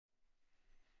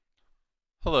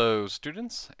Hello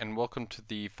students, and welcome to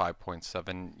the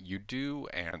 5.7 UDO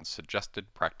and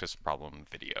suggested practice problem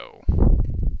video.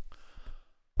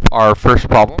 Our first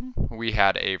problem, we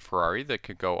had a Ferrari that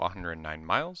could go 109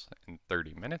 miles in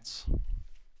 30 minutes.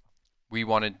 We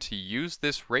wanted to use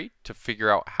this rate to figure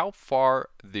out how far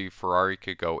the Ferrari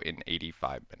could go in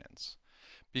 85 minutes.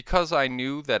 Because I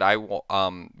knew that I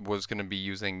was going to be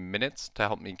using minutes to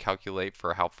help me calculate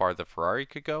for how far the Ferrari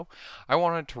could go, I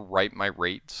wanted to write my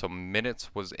rate so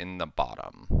minutes was in the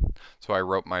bottom. So I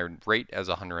wrote my rate as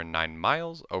 109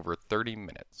 miles over 30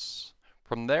 minutes.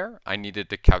 From there, I needed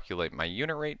to calculate my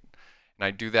unit rate, and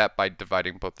I do that by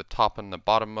dividing both the top and the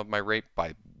bottom of my rate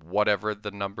by whatever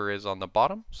the number is on the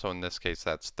bottom. So in this case,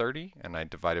 that's 30, and I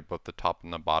divided both the top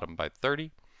and the bottom by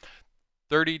 30.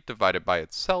 30 divided by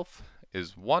itself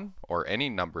is 1, or any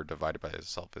number divided by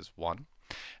itself is 1.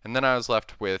 And then I was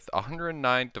left with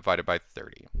 109 divided by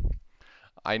 30.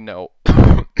 I know,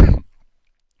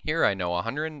 here I know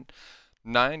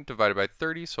 109 divided by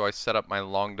 30, so I set up my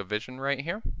long division right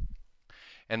here.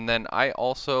 And then I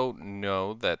also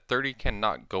know that 30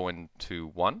 cannot go into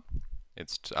 1.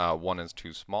 1 is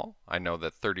too small. I know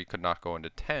that 30 could not go into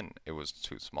 10. It was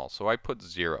too small. So I put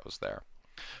zeros there.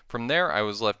 From there, I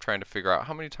was left trying to figure out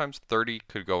how many times 30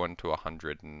 could go into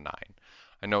 109.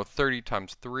 I know 30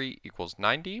 times 3 equals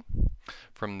 90.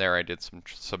 From there, I did some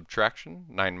subtraction.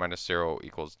 9 minus 0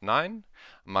 equals 9.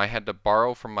 I had to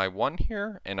borrow from my 1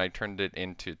 here, and I turned it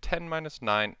into 10 minus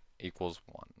 9 equals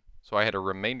 1. So I had a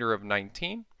remainder of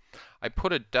 19. I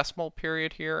put a decimal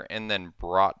period here and then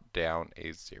brought down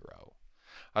a 0.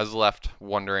 I was left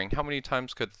wondering how many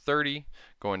times could 30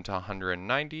 go into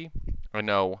 190. I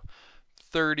know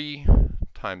 30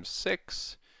 times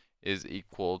 6 is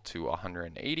equal to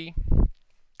 180.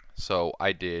 So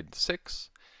I did 6,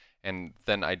 and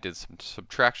then I did some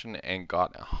subtraction and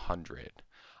got 100.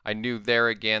 I knew there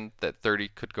again that 30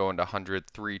 could go into 100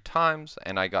 3 times,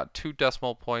 and I got two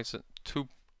decimal points, and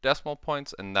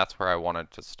that's where I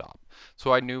wanted to stop.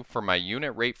 So I knew for my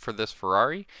unit rate for this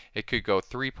Ferrari, it could go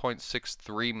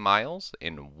 3.63 miles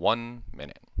in 1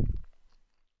 minute.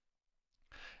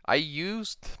 I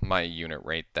used my unit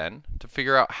rate then to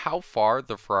figure out how far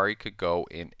the Ferrari could go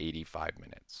in 85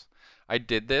 minutes. I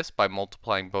did this by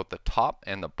multiplying both the top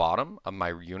and the bottom of my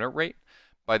unit rate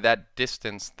by that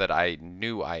distance that I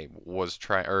knew I was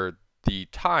trying, or the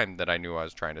time that I knew I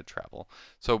was trying to travel.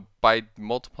 So by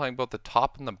multiplying both the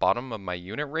top and the bottom of my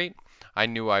unit rate, I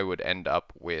knew I would end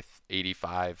up with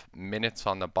 85 minutes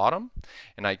on the bottom,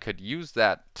 and I could use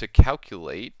that to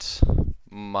calculate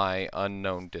my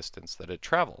unknown distance that it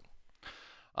traveled.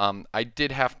 I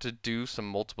did have to do some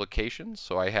multiplication,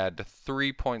 so I had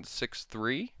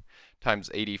 3.63 times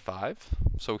 85.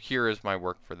 So here is my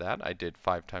work for that. I did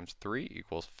 5 times 3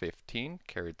 equals 15,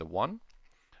 carried the 1.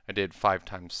 I did 5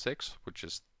 times 6, which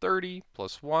is 30,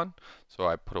 plus 1. So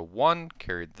I put a 1,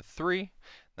 carried the 3.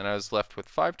 Then I was left with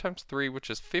 5 times 3, which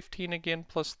is 15 again,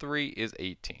 plus 3 is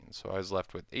 18. So I was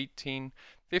left with 18,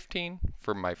 15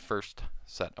 for my first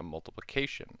set of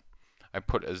multiplication. I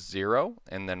put a 0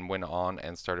 and then went on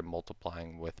and started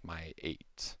multiplying with my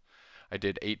 8. I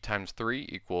did 8 times 3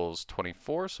 equals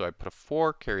 24, so I put a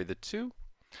 4, carry the 2.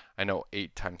 I know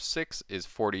 8 times 6 is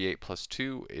 48 plus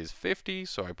 2 is 50,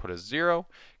 so I put a 0,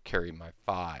 carry my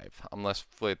 5. I'm left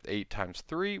with 8 times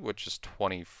 3, which is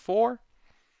 24.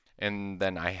 And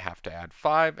then I have to add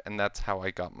 5, and that's how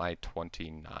I got my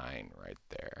 29 right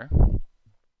there.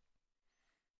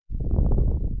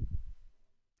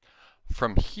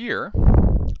 From here,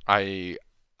 I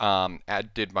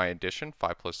did my addition.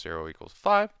 5 plus 0 equals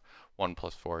 5. 1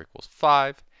 plus 4 equals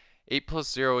 5. 8 plus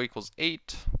 0 equals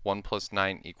 8. 1 plus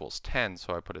 9 equals 10.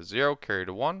 So I put a 0, carried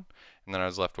a 1, and then I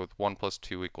was left with 1 plus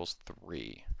 2 equals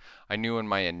 3. I knew in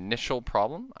my initial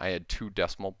problem I had 2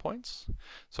 decimal points.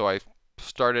 So I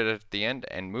started at the end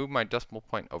and moved my decimal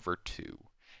point over 2.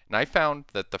 And I found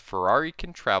that the Ferrari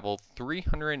can travel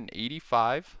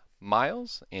 385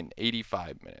 miles in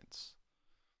 85 minutes.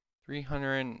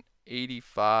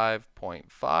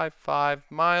 385.55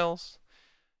 miles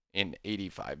in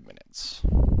 85 minutes.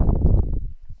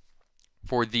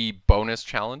 For the bonus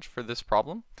challenge for this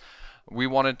problem, we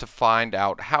wanted to find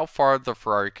out how far the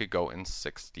Ferrari could go in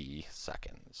 60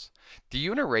 seconds. The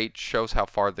unit rate shows how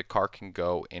far the car can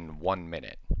go in 1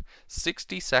 minute.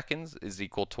 60 seconds is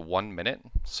equal to 1 minute,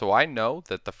 so I know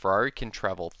that the Ferrari can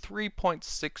travel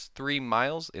 3.63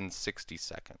 miles in 60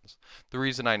 seconds. The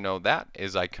reason I know that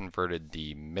is I converted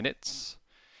the minutes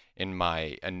in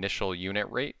my initial unit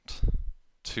rate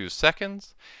to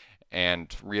seconds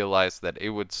and realized that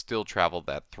it would still travel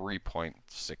that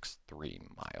 3.63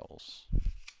 miles.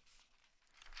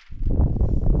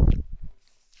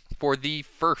 For the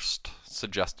first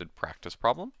suggested practice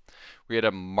problem, we had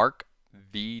a Mark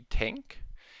V tank,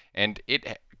 and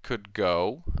it could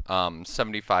go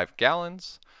 75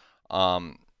 gallons,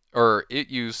 or it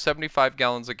used 75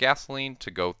 gallons of gasoline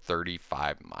to go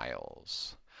 35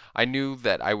 miles. I knew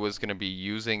that I was going to be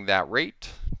using that rate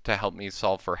to help me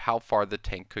solve for how far the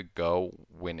tank could go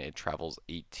when it travels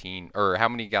 18, or how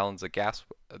many gallons of gas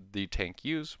the tank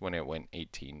used when it went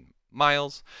 18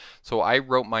 miles. So I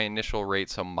wrote my initial rate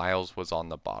so miles was on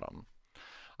the bottom.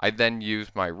 I then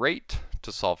used my rate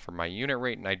to solve for my unit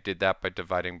rate, and I did that by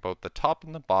dividing both the top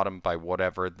and the bottom by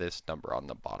whatever this number on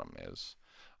the bottom is.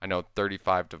 I know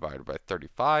 35 divided by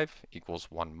 35 equals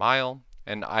 1 mile,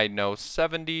 and I know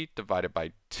 70 divided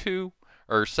by 2,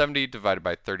 or 70 divided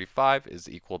by 35 is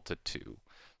equal to 2.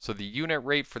 So the unit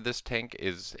rate for this tank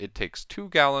is, it takes 2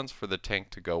 gallons for the tank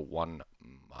to go 1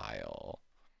 mile.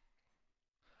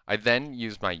 I then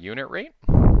used my unit rate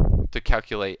to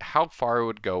calculate how far it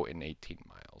would go in 18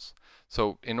 miles.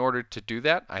 So in order to do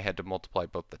that, I had to multiply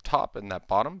both the top and that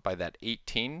bottom by that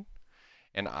 18,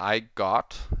 and I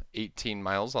got 18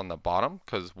 miles on the bottom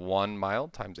because 1 mile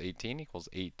times 18 equals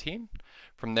 18.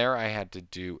 From there, I had to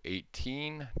do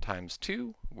 18 times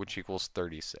 2, which equals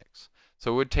 36.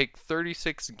 So it would take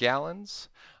 36 gallons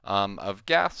of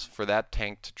gas for that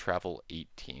tank to travel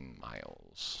 18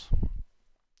 miles.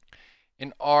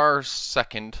 In our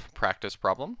second practice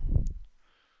problem,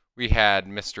 we had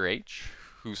Mr. H,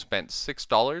 who spent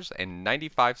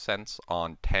 $6.95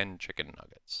 on 10 chicken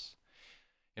nuggets.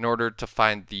 In order to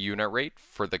find the unit rate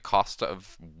for the cost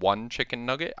of one chicken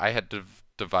nugget, I had to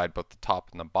divide both the top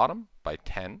and the bottom by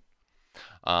 10.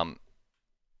 I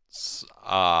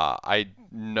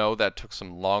know that took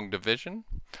some long division,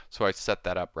 so I set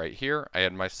that up right here. I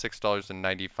had my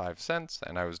 $6.95,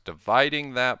 and I was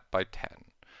dividing that by 10.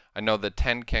 I know that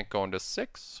 10 can't go into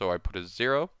 6, so I put a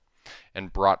 0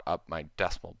 and brought up my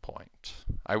decimal point.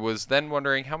 I was then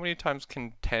wondering how many times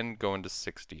can 10 go into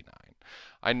 69?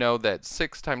 I know that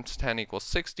 6 times 10 equals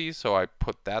 60, so I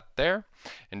put that there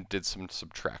and did some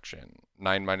subtraction.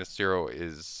 9 minus 0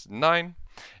 is 9,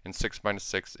 and 6 minus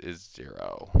 6 is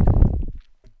 0.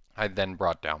 I then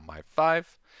brought down my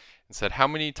 5 and said, how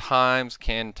many times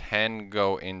can 10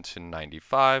 go into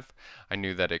 95? I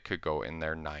knew that it could go in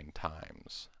there 9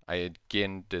 times. I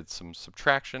again did some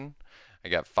subtraction. I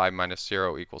got 5 minus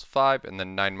 0 equals 5, and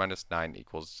then 9 minus 9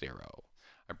 equals 0.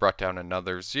 I brought down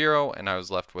another 0, and I was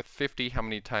left with 50. How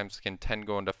many times can 10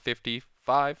 go into 50?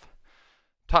 5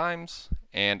 times,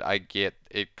 and I get,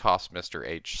 it cost Mr.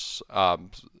 H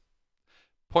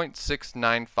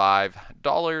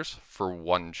 $0.695 for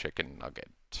one chicken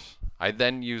nugget. I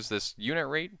then use this unit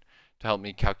rate to help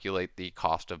me calculate the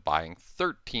cost of buying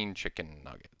 13 chicken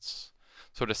nuggets.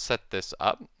 So to set this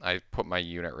up, I put my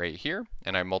unit rate here,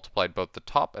 and I multiplied both the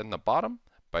top and the bottom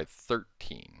by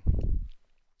 13.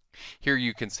 Here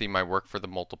you can see my work for the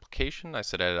multiplication. I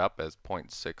set it up as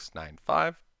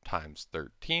 0.695 times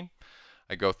 13.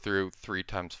 I go through 3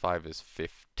 times 5 is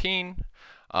 15.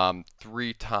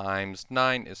 3 times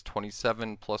 9 is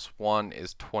 27, plus 1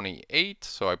 is 28.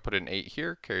 So I put an 8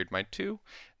 here, carried my 2. And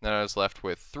then I was left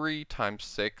with 3 times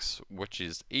 6, which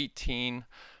is 18.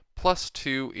 Plus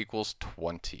 2 equals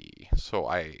 20. So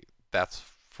that's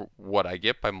what I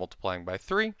get by multiplying by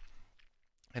 3.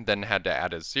 And then had to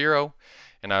add a 0.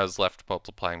 And I was left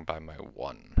multiplying by my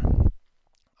 1.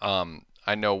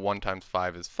 I know 1 times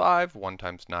 5 is 5, 1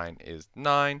 times 9 is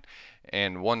 9,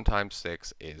 and 1 times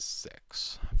 6 is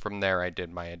 6. From there I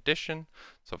did my addition,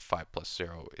 so 5 plus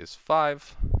 0 is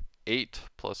 5, 8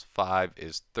 plus 5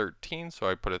 is 13, so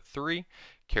I put a 3,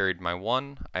 carried my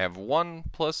 1. I have 1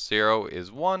 plus 0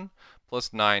 is 1,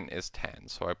 plus 9 is 10,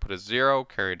 so I put a 0,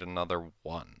 carried another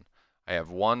 1. I have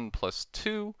 1 plus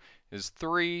 2 is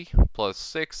 3, plus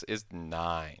 6 is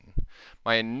 9.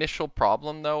 My initial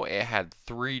problem, though, it had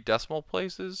 3 decimal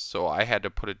places, so I had to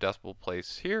put a decimal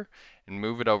place here and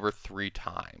move it over 3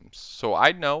 times. So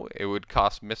I know it would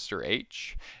cost Mr.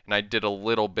 H, and I did a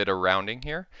little bit of rounding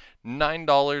here,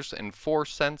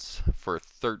 $9.04 for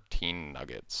 13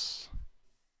 nuggets.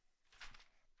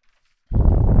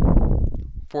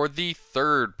 For the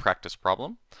third practice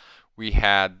problem, we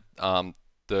had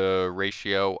the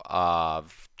ratio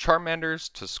of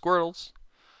Charmanders to Squirtles.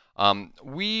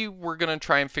 We were going to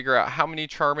try and figure out how many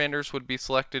Charmanders would be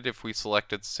selected if we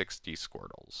selected 60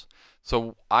 Squirtles.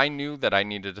 So I knew that I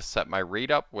needed to set my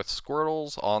rate up with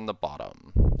Squirtles on the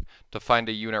bottom. To find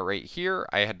a unit rate here,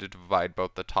 I had to divide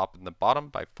both the top and the bottom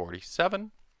by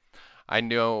 47. I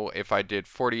know if I did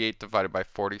 48 divided by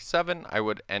 47, I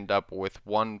would end up with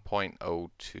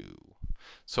 1.02.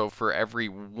 So for every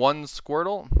 1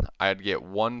 Squirtle, I'd get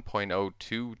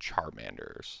 1.02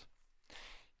 Charmanders.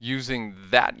 Using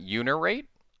that unit rate,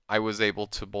 I was able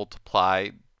to multiply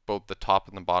both the top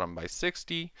and the bottom by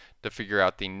 60 to figure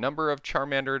out the number of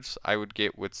Charmanders I would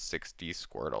get with 60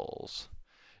 Squirtles.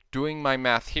 Doing my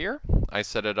math here, I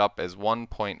set it up as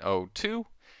 1.02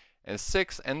 and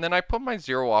 6, and then I put my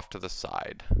 0 off to the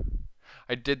side.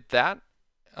 I did that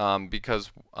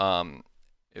because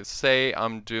say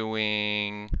I'm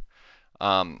doing,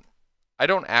 I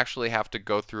don't actually have to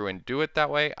go through and do it that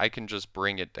way. I can just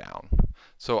bring it down.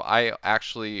 So I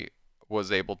actually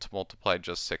was able to multiply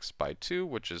just 6 by 2,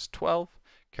 which is 12.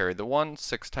 Carry the 1.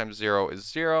 6 times 0 is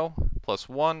 0. Plus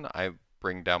 1, I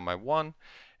bring down my 1.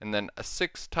 And then a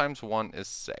 6 times 1 is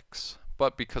 6.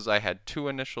 But because I had 2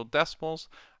 initial decimals,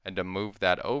 I had to move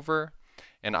that over.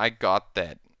 And I got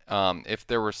that if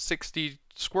there were 60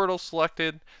 Squirtles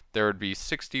selected, there would be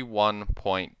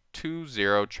 61.20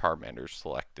 Charmanders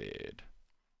selected.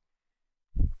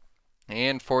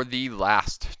 And for the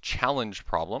last challenge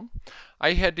problem,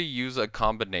 I had to use a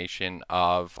combination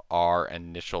of our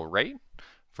initial rate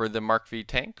for the Mark V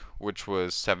tank, which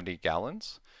was 70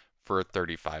 gallons for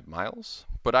 35 miles.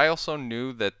 But I also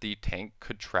knew that the tank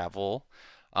could travel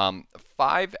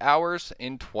 5 hours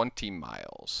and 20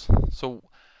 miles. So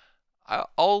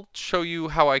I'll show you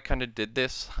how I kind of did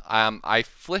this. I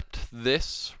flipped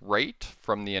this rate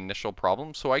from the initial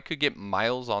problem so I could get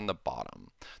miles on the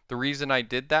bottom. The reason I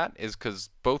did that is because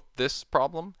both this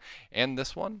problem and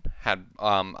this one had,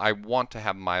 I want to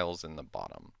have miles in the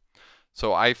bottom.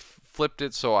 So I flipped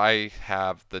it so I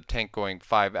have the tank going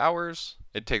 5 hours.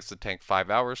 It takes the tank 5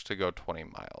 hours to go 20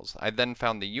 miles. I then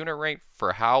found the unit rate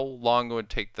for how long it would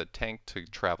take the tank to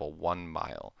travel 1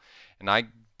 mile. And I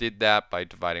did that by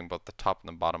dividing both the top and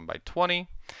the bottom by 20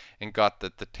 and got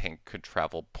that the tank could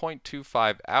travel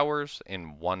 0.25 hours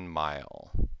in 1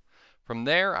 mile. From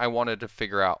there, I wanted to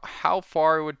figure out how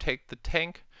far it would take the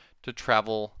tank to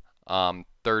travel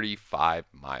 35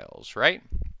 miles, right?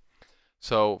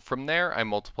 So from there, I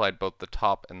multiplied both the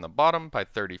top and the bottom by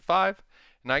 35,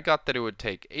 and I got that it would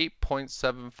take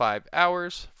 8.75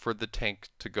 hours for the tank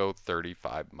to go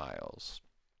 35 miles.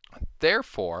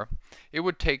 Therefore, it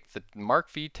would take the Mark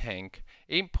V tank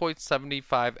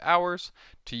 8.75 hours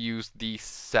to use the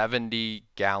 70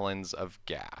 gallons of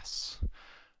gas,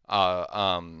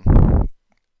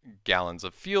 gallons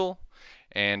of fuel,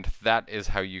 and that is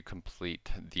how you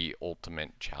complete the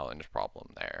ultimate challenge problem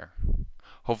there.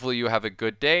 Hopefully you have a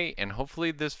good day, and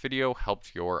hopefully this video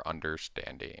helps your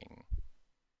understanding.